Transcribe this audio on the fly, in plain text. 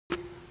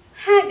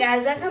Hi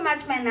guys, welcome back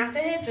to my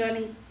Natural Hair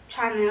Journey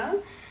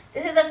channel.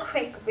 This is a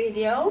quick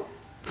video.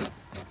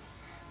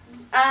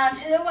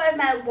 Today was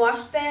my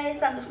wash day,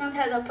 so I'm just going to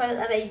tell you the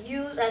product that I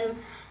use and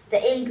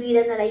the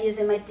ingredients that I use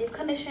in my deep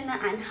conditioner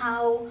and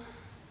how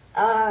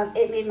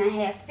it made my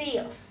hair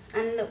feel.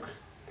 And look,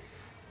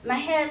 my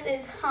hair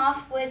is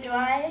halfway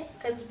dry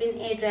because it's been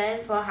air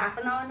drying for half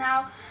an hour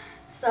now.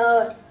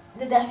 So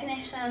the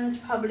definition is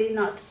probably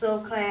not so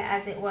clear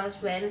as it was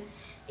when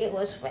it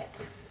was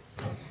wet.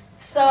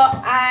 So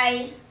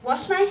I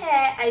wash my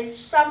hair, I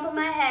shampoo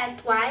my hair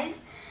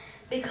twice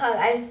because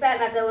I felt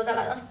that there was a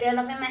lot of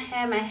buildup in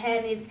my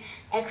hair needs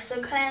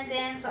extra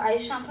cleansing, so I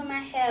shampoo my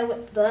hair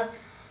with the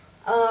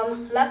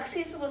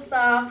Luxie Super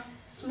Soft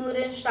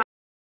Smoothing Shampoo.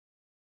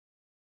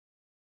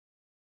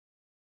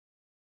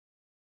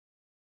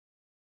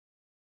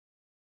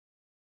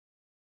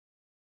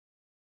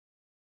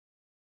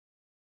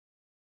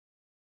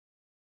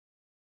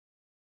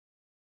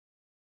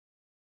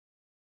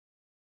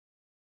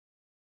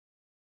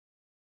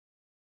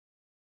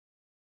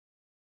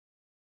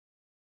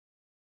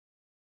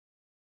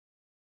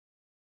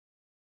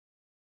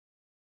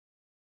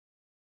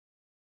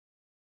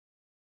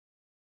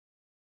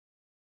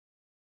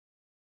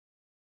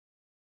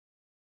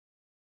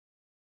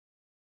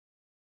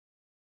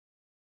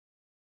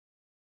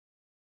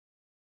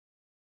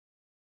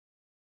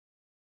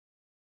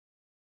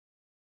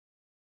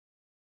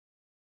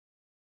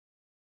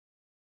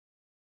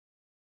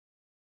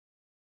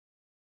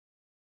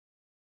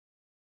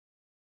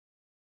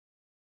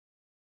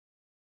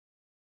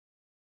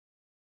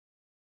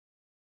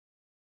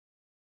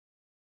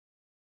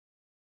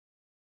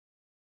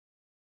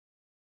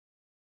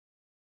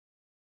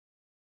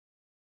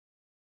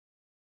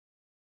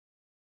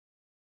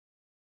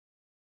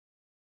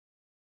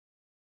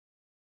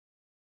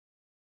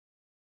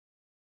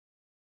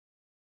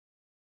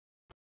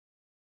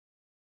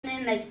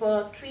 In like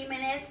for 3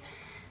 minutes,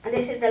 and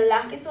this is the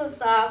Lucky So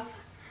Soft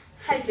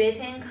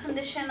Hydrating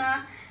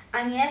Conditioner.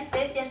 And yes,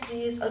 this you have to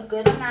use a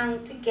good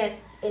amount to get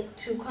it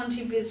to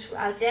contribute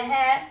throughout your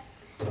hair.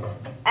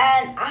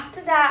 And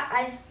after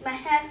that, my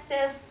hair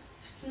still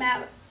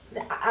smell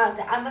the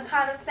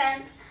avocado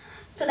scent.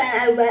 So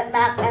then I went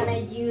back and I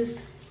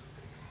used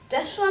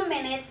just for a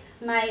minute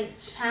my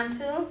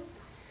shampoo,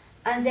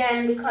 and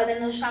then because I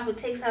know shampoo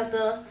takes out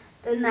the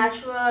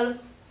natural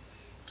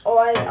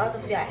oil out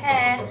of your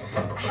hair,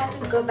 I had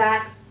to go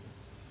back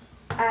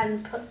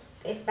and put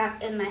this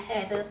back in my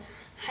hair, the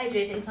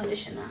hydrating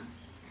conditioner.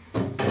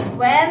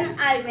 When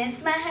I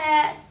rinse my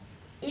hair,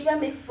 even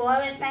before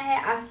I rinse my hair,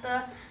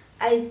 after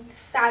I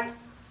sat,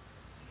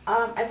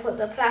 I put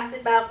the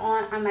plastic bag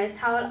on and my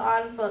towel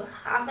on for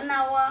half an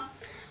hour.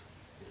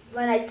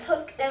 When I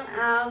took them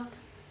out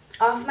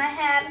of my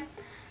head,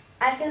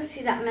 I can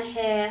see that my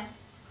hair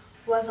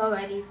was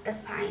already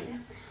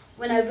defined.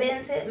 When I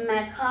rinsed it,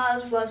 my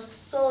curls was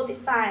so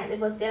defined. It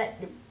was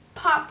like the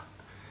pop.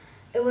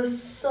 It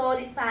was so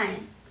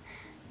defined.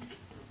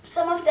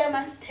 Some of them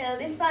are still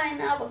defined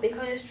now, but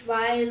because it's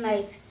dry, it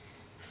might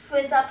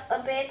frizz up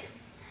a bit.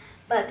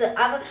 But the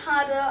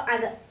avocado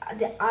and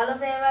the aloe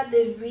vera,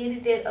 they really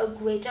did a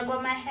great job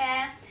on my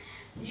hair.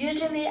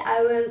 Usually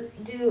I will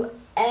do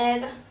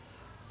egg,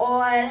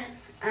 oil,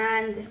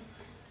 and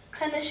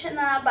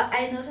conditioner, but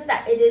I noticed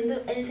that it didn't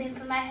do anything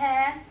to my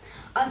hair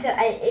until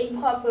I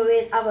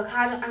incorporate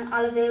avocado and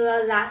aloe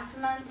vera last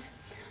month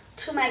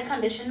to my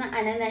conditioner,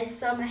 and then I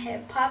saw my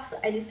hair pop, so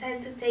I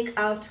decided to take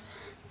out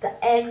the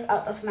eggs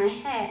out of my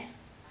hair,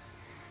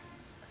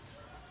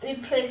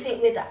 replace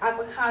it with the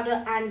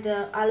avocado and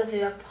the aloe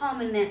vera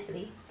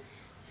permanently.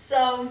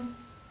 So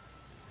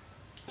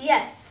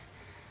yes,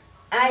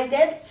 I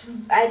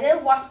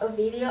did watch a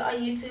video on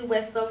YouTube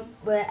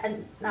where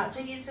a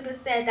natural YouTuber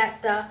said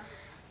that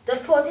the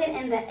protein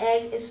in the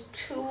egg is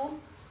too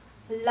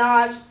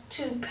large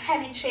to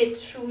penetrate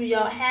through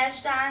your hair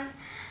strands.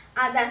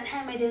 At that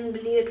time I didn't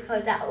believe it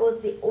because that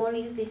was the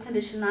only deep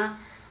conditioner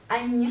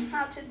I knew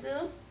how to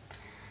do.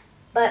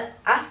 But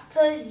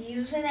after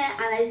using it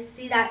and I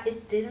see that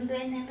it didn't do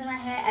anything to my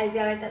hair, I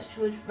realized that she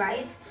was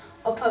right.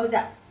 Or probably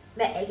that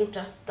the egg it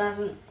just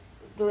doesn't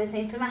do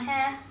anything to my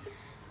hair.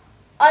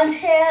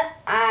 Until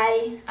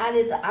I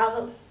added the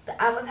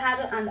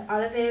avocado and the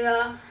aloe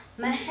vera,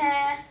 my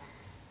hair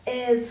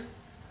is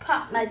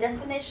pop. My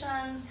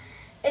definition,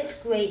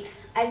 it's great.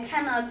 I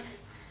cannot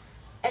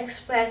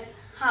express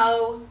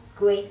how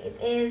great it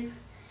is,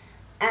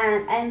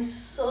 and I'm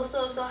so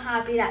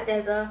happy that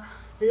there's a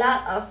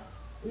lot of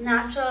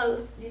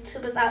natural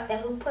YouTubers out there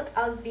who put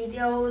out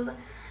videos,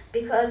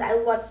 because I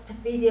watched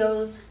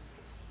videos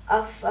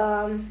of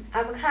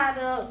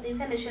avocado deep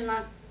condition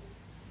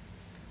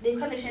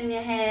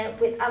your hair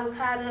with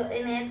avocado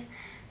in it,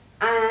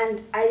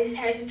 and I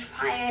decided to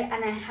try it,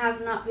 and I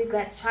have not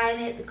regret trying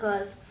it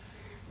because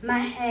my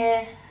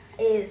hair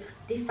is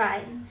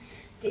defined.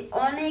 The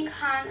only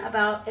con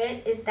about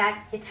it is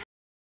that it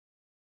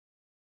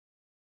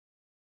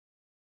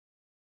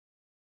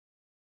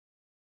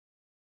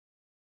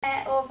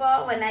hair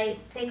over when I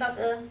take out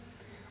the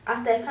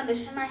after I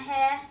condition my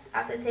hair,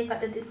 after I take out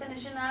the deep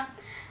conditioner,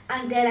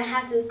 and then I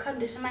have to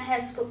condition my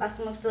hair to put back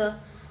some of the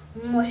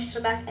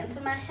moisture back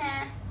into my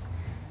hair.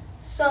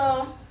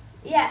 So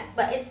yes,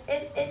 but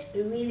it's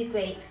really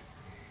great.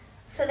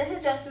 So this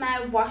is just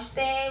my wash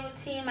day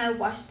routine, my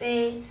wash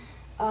day.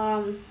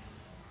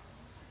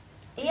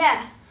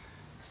 Yeah.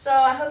 So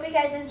I hope you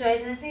guys enjoy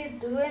it, and if you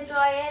do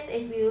enjoy it,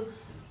 if you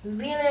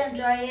really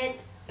enjoy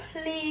it,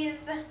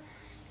 please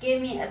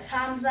give me a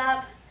thumbs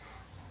up,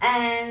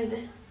 and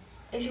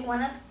if you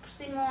want to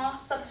see more,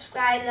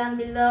 subscribe down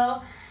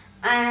below,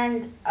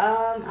 and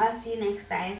I'll see you next time.